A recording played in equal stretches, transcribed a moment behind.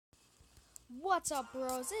What's up,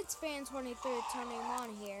 bros? It's Fan23 turning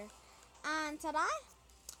on here, and today,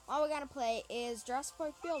 what we're gonna play is Jurassic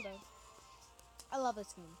Builder. I love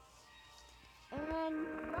this game. And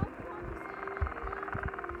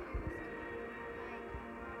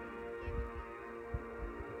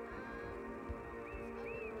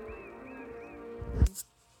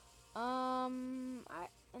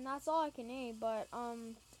and that's all I can name. But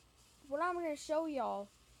what I'm gonna show y'all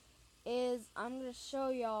is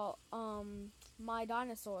my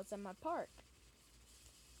dinosaurs in my park.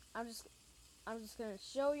 I'm just I'm just gonna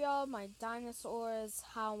show y'all my dinosaurs,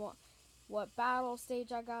 what battle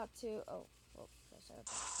stage I got to.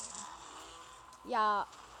 Yeah,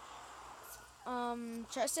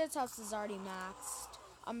 Triceratops is already maxed.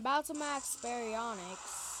 I'm about to max Baryonyx.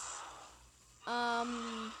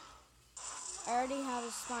 I already have a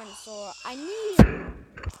Spinosaur.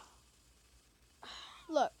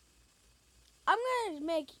 Look, I'm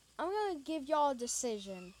gonna give y'all a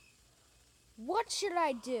decision. What should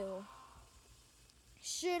I do?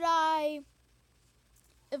 Should I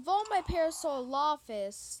evolve my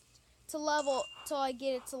Parasaurolophus till I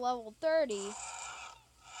get it to level 30?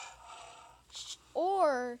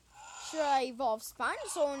 Or should I evolve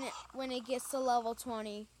Spinosaur when it gets to level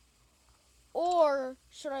 20? Or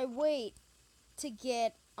should I wait to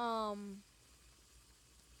get, where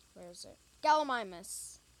is it?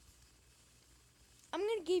 Gallimimus. I'm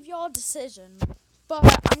gonna give y'all a decision, but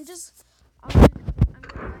I'm gonna let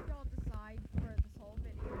y'all decide for this whole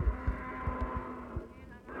video.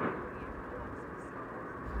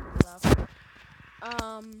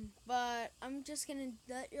 But I'm just gonna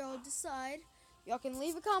let y'all decide. Y'all can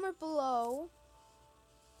leave a comment below.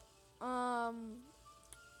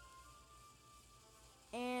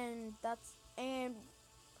 And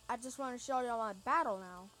I just want to show y'all my battle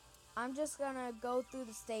now. I'm just gonna go through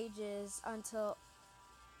the stages until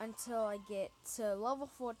I get to level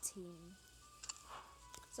 14.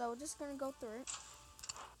 So we're just gonna go through it.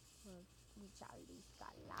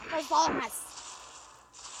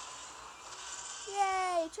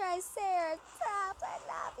 Yay, Triceratops, I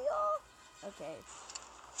love you. Okay.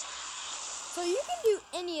 So you can do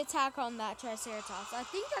any attack on that Triceratops. I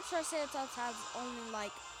think that Triceratops has only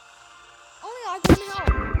like one health.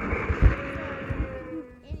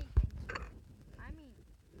 Anything. I mean,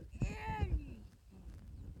 anything.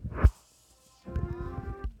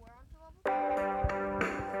 We're on to level 4.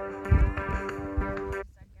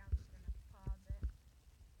 Second, I'm just gonna pause it.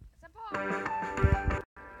 It's a pause.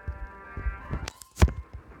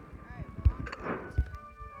 Alright, we're on to level 2.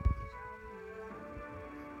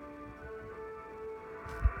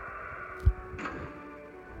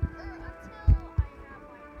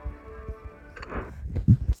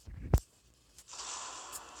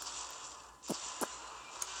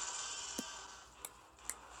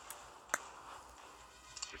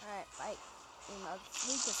 Alright, fight.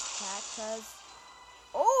 Weakest attack, because...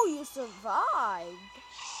 Oh, you survived!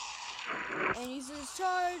 And uses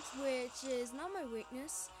charge, which is not my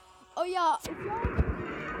weakness. Oh yeah, if y'all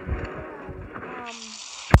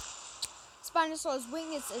Spinosaurus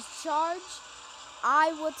weakness is charge,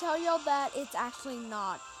 I will tell y'all that it's actually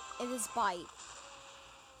not. It is bite.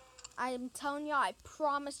 I am telling y'all, I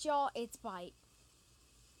promise y'all, it's bite.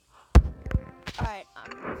 Alright,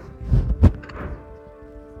 I'm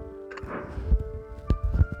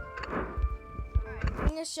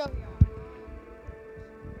gonna show y'all.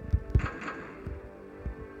 Come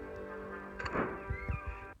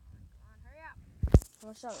on, hurry up. I'm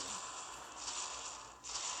gonna show you.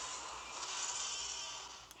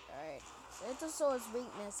 Alright, Spinosaurus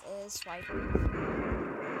weakness is swiping.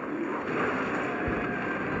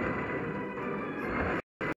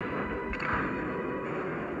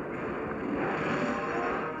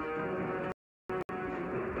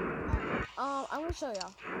 I'm gonna show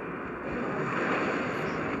y'all.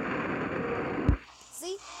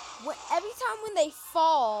 See, every time when they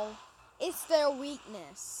fall, it's their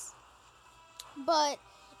weakness. But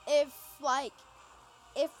if I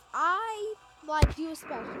do a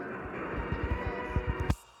special,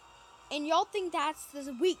 and y'all think that's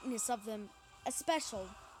the weakness of them, a special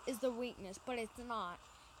is the weakness, but it's not.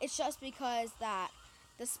 It's just because that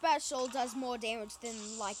the special does more damage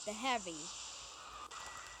than like the heavy.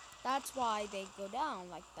 That's why they go down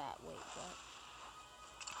like that. Wait, what?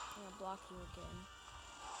 I'm gonna block you again.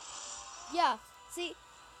 Yeah, see,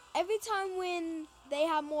 every time when they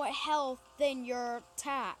have more health than your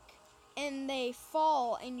attack, and they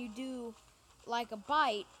fall and you do like a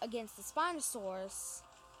bite against the Spinosaurus,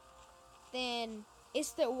 then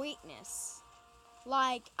it's their weakness.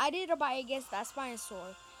 Like, I did a bite against that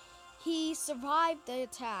Spinosaur. He survived the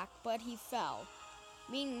attack, but he fell.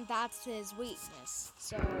 meaning that's his weakness.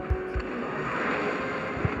 So,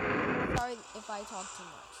 sorry if I talk too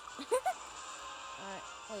much. Alright,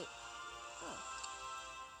 wait. Oh.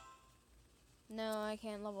 No, I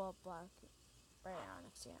can't level up Black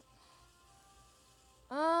Baryonyx yet.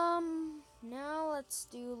 Now let's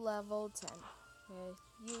do level 10. Okay,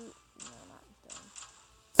 no, not 10.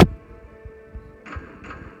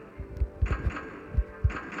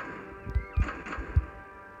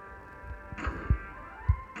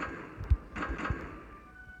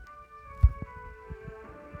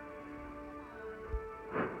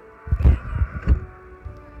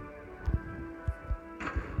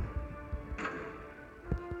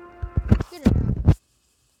 Good enough.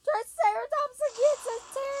 Triceratops against a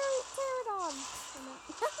pterodon.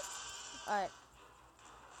 Alright.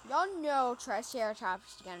 Y'all know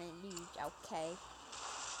Triceratops is gonna lose, okay?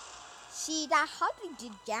 See, that hardly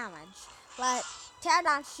did damage, but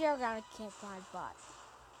Pterodon's still gonna kick my butt.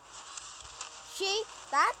 See,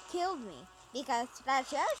 that killed me, because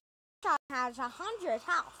Triceratops has 100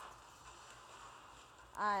 health.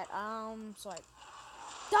 Alright, so like,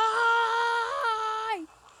 die!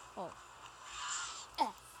 Oh.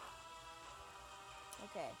 F.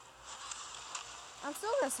 Okay. I'm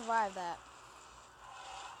still gonna survive that.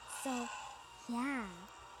 So, yeah.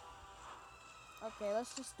 Okay,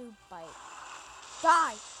 let's just do bite.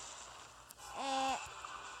 Die!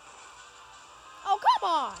 Oh, come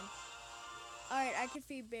on! Alright, I can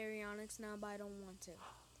feed Baryonyx now, but I don't want to.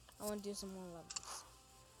 I want to do some more levels.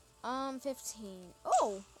 15.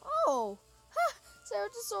 Oh! Ha!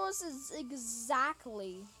 Ceratosaurus is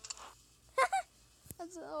exactly.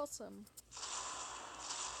 That's awesome.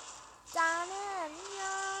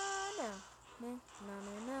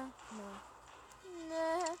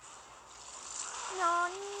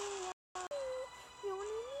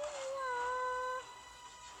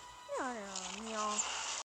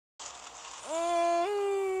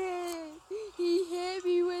 He hit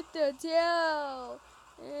me with the tail.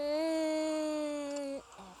 F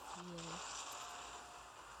you.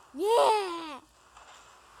 Yeah.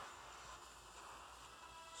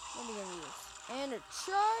 What are you gonna use? And a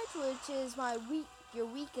charge, which is my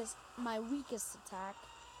weakest attack.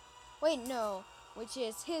 Wait, no, which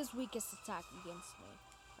is his weakest attack against me.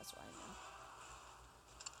 That's what I know.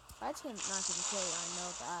 That's not gonna kill you. I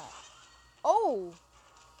know that. Oh.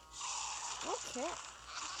 Okay.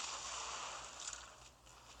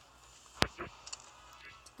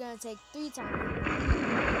 It's gonna take 3 times.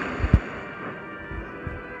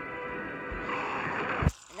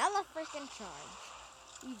 Another freaking charge.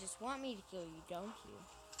 You just want me to kill you, don't you?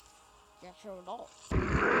 Yeah, sure at all. Wait.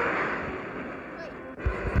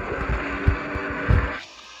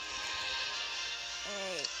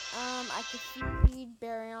 Alright, I could feed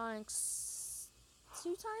Baryonyx 2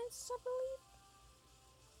 times, I believe?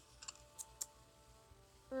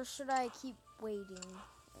 Or should I keep waiting,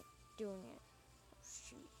 like, doing it? Oh,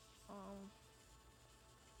 shoot.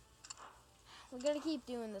 We're gonna keep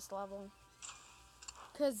doing this level.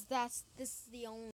 Because this is the only